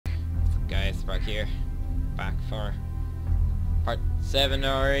Sprog here. Back for part 7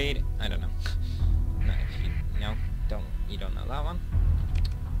 or 8. I don't know. No, if you don't know that one.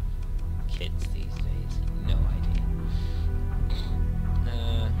 Kids these days, no idea.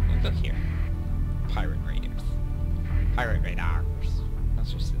 Look here. Pirate raiders. Pirate radars.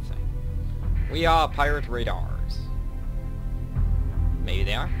 That's just insane. We are pirate radars. Maybe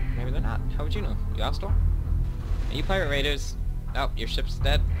they are. Maybe they're not. How would you know? You asked them? Are you pirate raiders? Oh, your ship's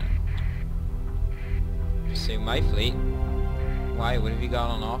dead. Pursue my fleet. Why? What have you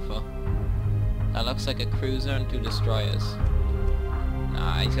got on offer? That looks like a cruiser and 2 destroyers.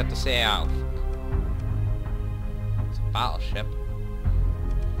 Nah, he's got to stay out. It's a battleship.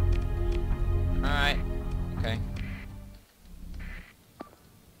 Alright. Okay.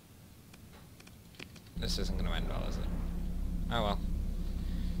 This isn't going to end well, is it? Oh well.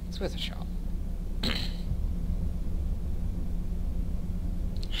 It's worth a shot.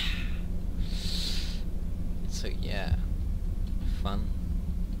 So yeah. Fun.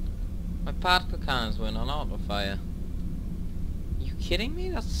 My particle cannons went on auto fire. Are you kidding me?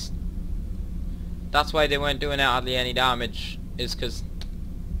 That's why they weren't doing hardly any damage. Is because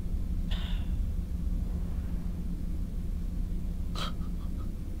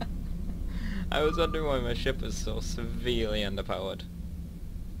I was wondering why my ship is so severely underpowered.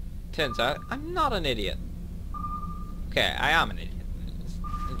 Turns out I'm not an idiot. Okay, I am an idiot.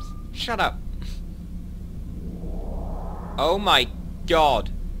 Shut up. Oh my god.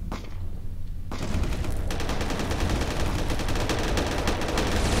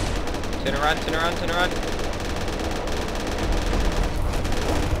 Turn around, turn around, turn around.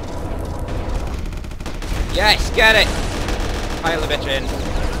 Yes, get it! Pile the bitch in.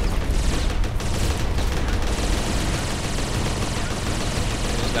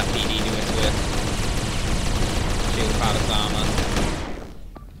 What's that PD doing to it? Shield part of armor.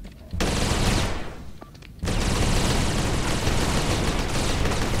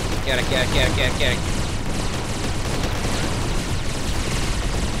 Get it, get it, get it, get it, get it.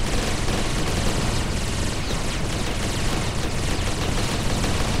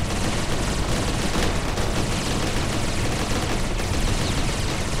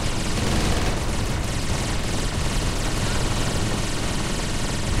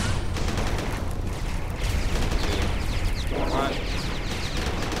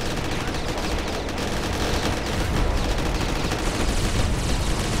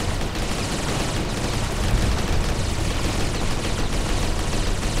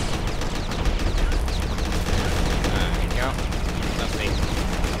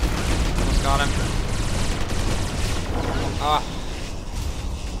 Got him. Ah.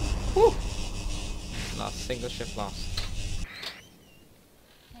 Whew. Lost. Single ship lost.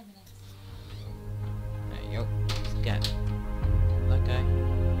 There you go. Let's get that guy.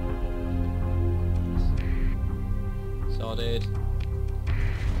 Sorted.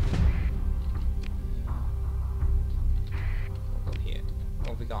 We'll go here. What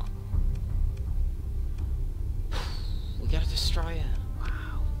have we got? We got a destroyer.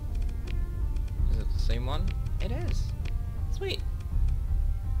 Is it the same one? It is. Sweet.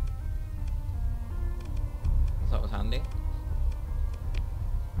 That was handy.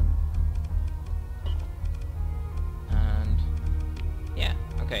 And yeah,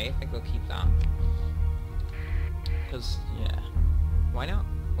 okay, I think we'll keep that. Because, yeah. Why not?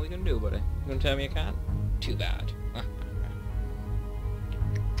 What are you gonna do about it? You gonna tell me you can't? Too bad.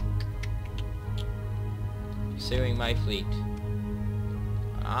 Pursuing my fleet.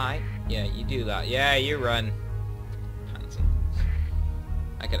 Alright. Yeah, you do that. Yeah, you run. Pansy.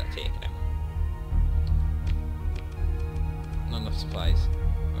 I could have taken him. Not enough supplies.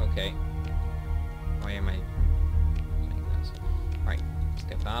 Okay. Why am I doing this? Right, let's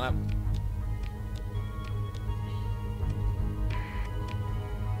get that up.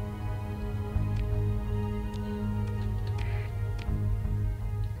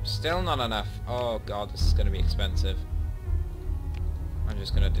 Still not enough. Oh god, this is going to be expensive. I'm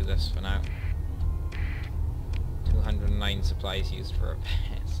just gonna do this for now. 209 supplies used for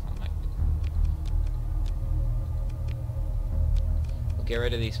repairs. I'm like, we'll get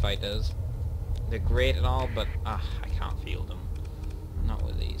rid of these fighters. They're great and all, but I can't field them. Not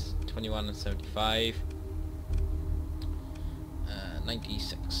with these. 21 and 75.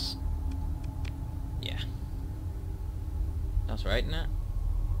 96. Yeah. That's right, isn't it?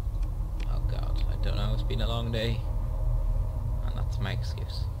 Oh god, I don't know. It's been a long day. That's my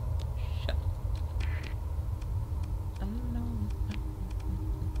excuse. Shut up.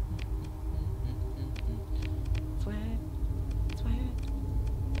 Sweat, sweat.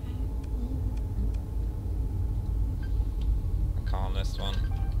 I'm calling this one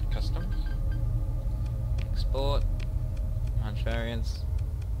custom. Export. Launch variants.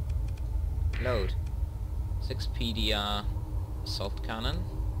 Load. 6 PDR assault cannon.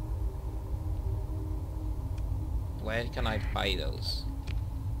 Where can I buy those?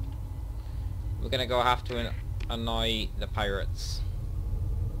 We're gonna go have to annoy the pirates.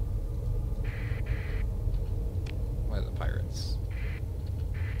 Where are the pirates?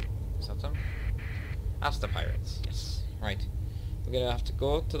 Is that them? That's the pirates, yes. Right. We're gonna have to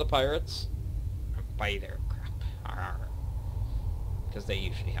go to the pirates and buy their crap. Because they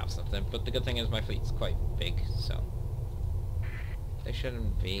usually have something. But the good thing is my fleet's quite big, so they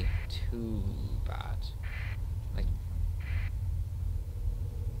shouldn't be too bad. Like,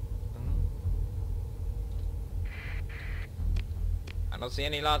 I don't see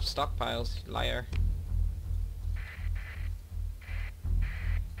any large stockpiles, liar.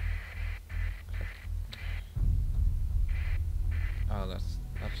 Oh, that's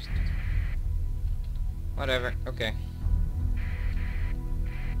just... Whatever, okay.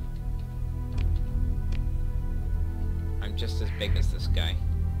 I'm just as big as this guy.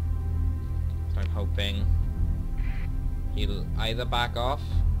 So I'm hoping he'll either back off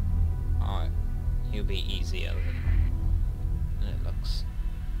or he'll be easier than it looks.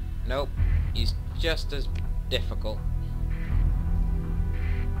 Nope, he's just as difficult.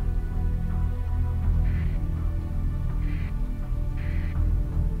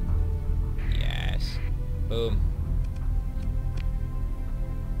 Yes. Boom.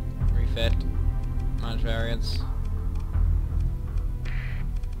 Refit. Manage variants.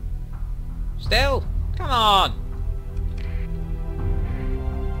 Still! Come on!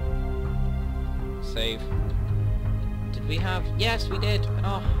 Save. Did we have... Yes, we did!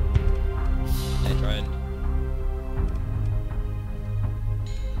 Oh. Dead round.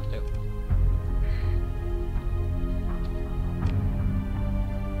 Nope.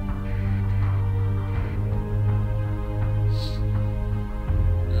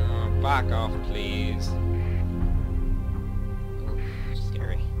 Oh, back off, please.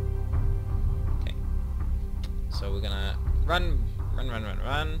 So we're gonna run.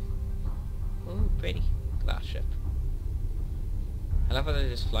 Ooh, pretty. Glass ship. I love how they're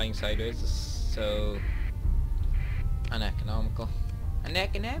just flying sideways. It's so uneconomical.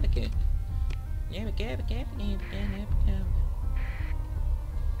 Uneconomical.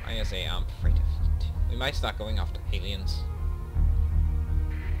 I guess I'm afraid of it. We might start going after aliens.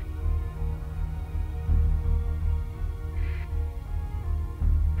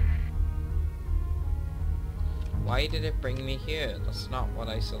 Why did it bring me here? That's not what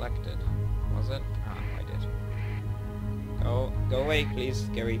I selected. Was it? Ah, I did. Go away, please,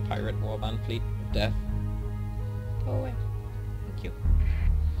 scary pirate warband fleet of death. Go away. Thank you.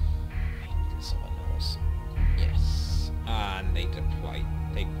 Right, someone knows. Yes. And they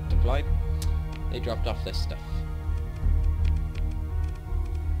deployed. They dropped off this stuff.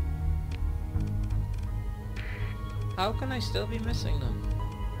 How can I still be missing them?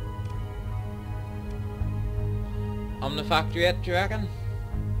 Omnifactory yet, do you reckon?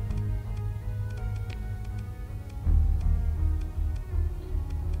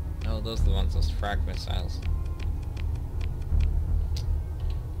 Oh, those are the ones, those frag missiles.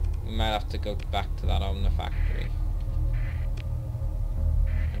 We might have to go back to that Omnifactory.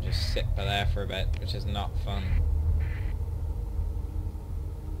 And just sit by there for a bit, which is not fun.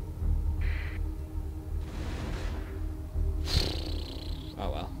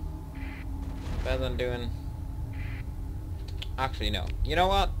 Oh well. Better than doing... Actually, no. You know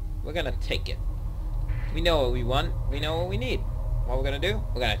what? We're gonna take it. We know what we want. We know what we need. What we're gonna do?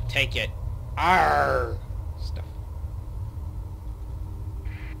 We're gonna take it. Arrgh! Stuff.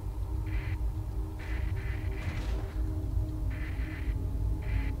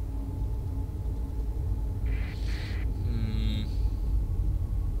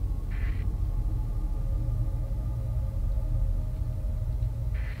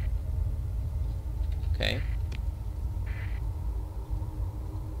 Okay.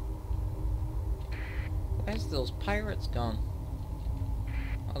 Where's those pirates gone?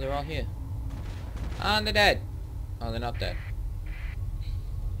 Oh, they're all here. And they're dead. Oh, they're not dead.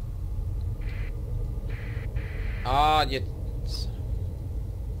 Oh,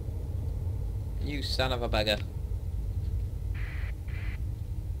 you son of a beggar.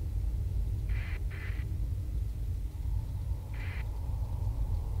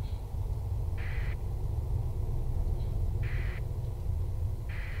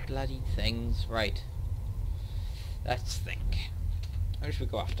 Bloody things. Right. Let's think. Who should we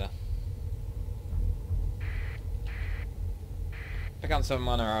go after? Pick on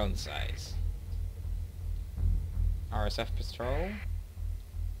someone our own size. RSF patrol.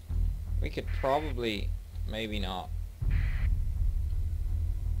 We could probably Maybe not.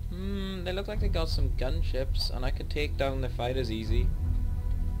 They look like they got some gunships, and I could take down the fighters easy.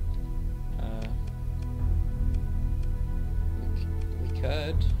 We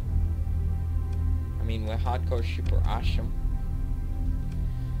could. I mean, we're hardcore super awesome.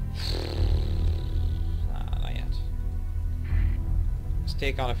 Not yet. Let's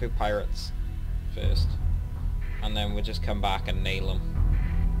take on a few pirates first, and then we'll just come back and nail them.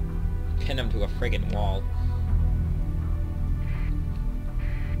 Pin them to a friggin' wall.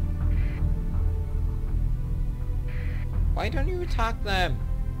 Why don't you attack them?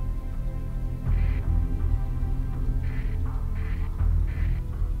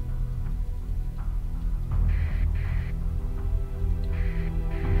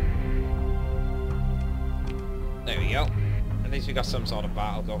 There we go. At least we got some sort of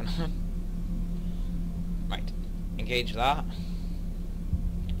battle going on. Right. Engage that.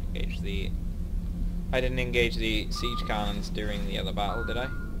 Engage the... I didn't engage the siege cannons during the other battle, did I?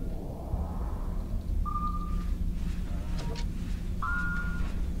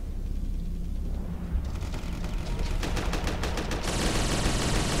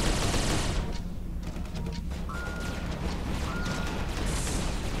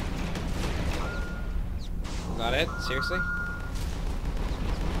 Is that it? Seriously?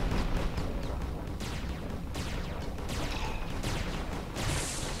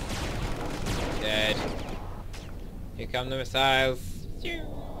 Dead. Here come the missiles.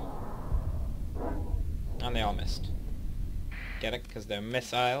 And they all missed. Get it? Because they're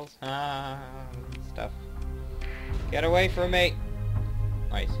missiles. Stuff. Get away from me!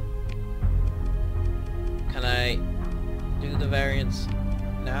 Right. Can I do the variants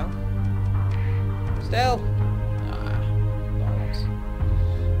now? Still!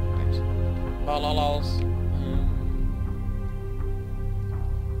 Lols.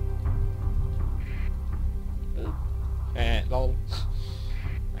 Lol.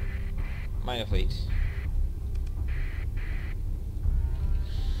 Minor fleet.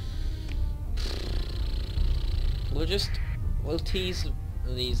 We'll tease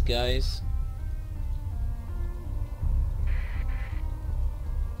these guys.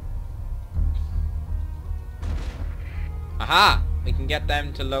 Aha! We can get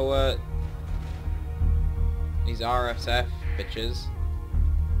them to lower these RSF bitches.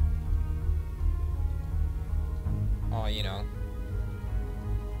 Oh, you know.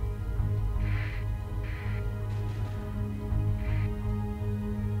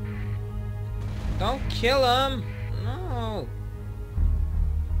 Don't kill them! No!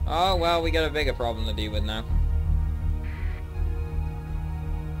 Oh, well, we got a bigger problem to deal with now.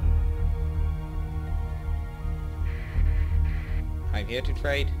 I'm here to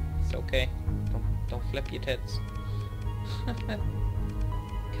trade. It's okay. Don't flip your tits.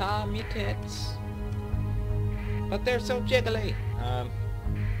 Calm your tits. But they're so jiggly.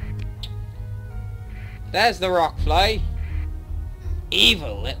 There's the rock fly.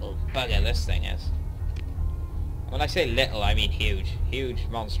 Evil little bugger this thing is. When I say little, I mean huge. Huge,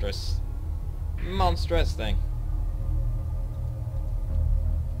 monstrous. Monstrous thing.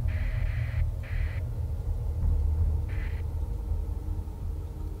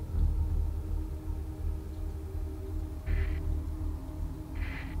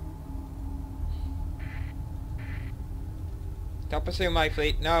 Don't pursue my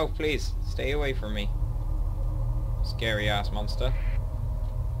fleet. No, please. Stay away from me. Scary ass monster.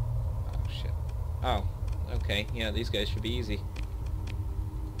 Oh shit. Oh. Okay. Yeah, these guys should be easy.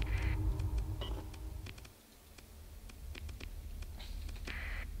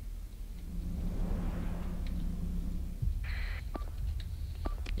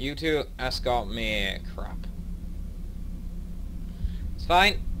 You two escort me. Crap. It's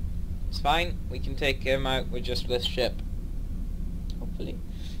fine. It's fine. We can take him out with just this ship. Hopefully.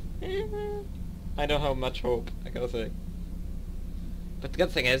 I don't have much hope, I gotta say. But the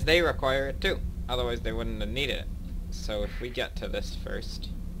good thing is, they require it too. Otherwise they wouldn't have needed it. So if we get to this first...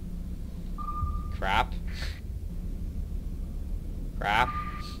 Crap. Crap.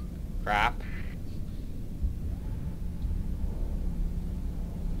 Crap.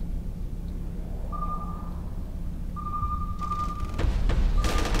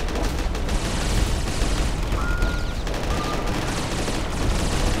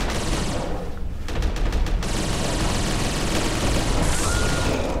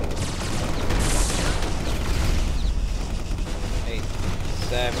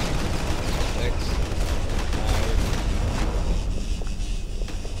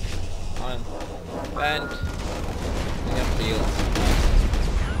 And we got fields.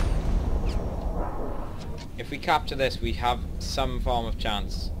 If we capture this, we have some form of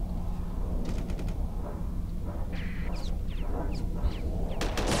chance.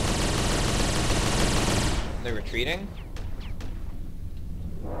 They're retreating?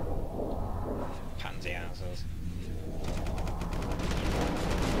 Pansy assholes.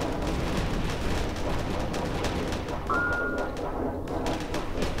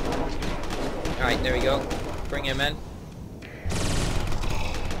 Alright, there we go. Bring him in.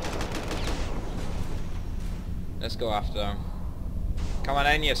 Let's go after them. Come on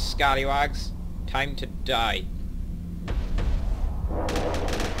in, you scallywags. Time to die.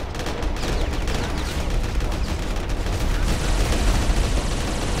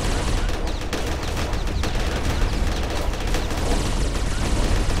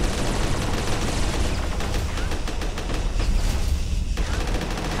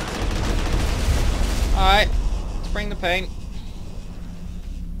 Alright, let's bring the paint.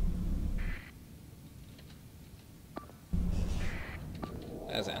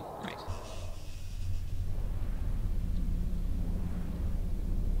 There's in, right.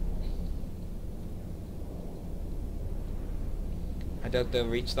 I doubt they'll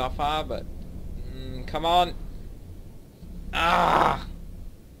reach that far, but... come on! Ah!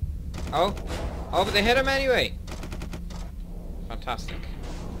 Oh! Oh, but they hit him anyway! Fantastic.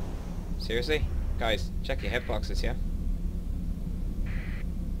 Seriously? Guys, check your hitboxes, yeah?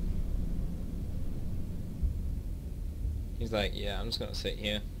 He's like, yeah, I'm just gonna sit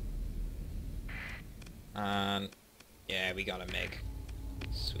here. And... yeah, we got a Meg.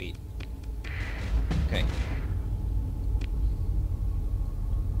 Sweet. Okay.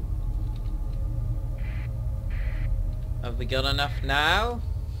 Have we got enough now?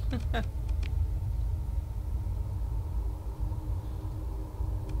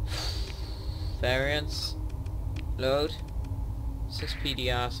 Variants. Load. 6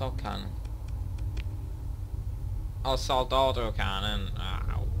 PDR assault cannon. Assault auto cannon.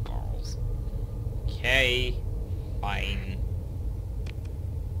 Oh, balls. Okay. Fine.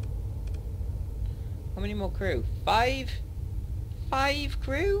 How many more crew? 5? 5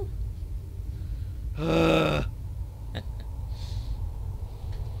 crew?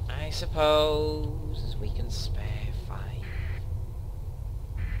 I suppose we can spare 5.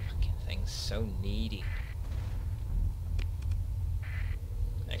 Fucking thing's so needy.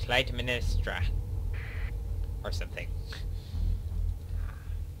 A Clytemnestra. Or something.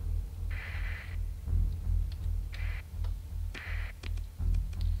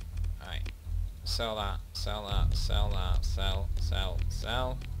 Alright. Sell that, sell that, sell that, sell, sell,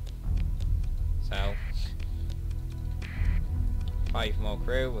 sell. Sell. 5 more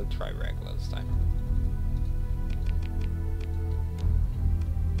crew, we'll try regular this time.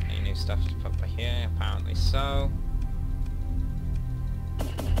 Any new stuff to put by here? Apparently so.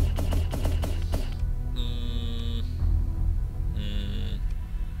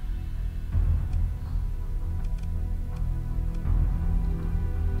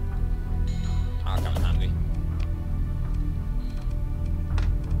 I'll come in handy.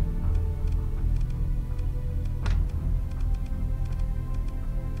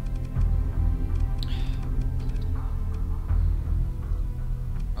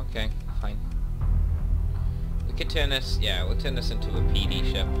 Okay, fine. We could turn this, yeah, we'll turn this into a PD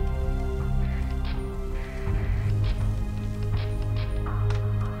ship.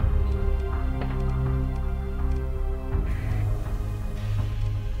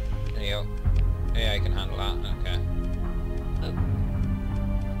 There you go. Yeah, I can handle that, okay. Oh.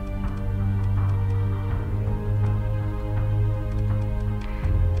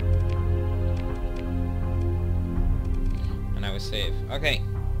 And now we're safe. Okay.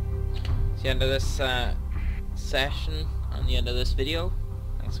 It's the end of this session and the end of this video.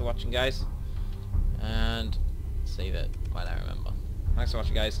 Thanks for watching, guys. And save it while I remember. Thanks for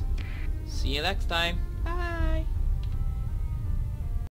watching, guys. See you next time.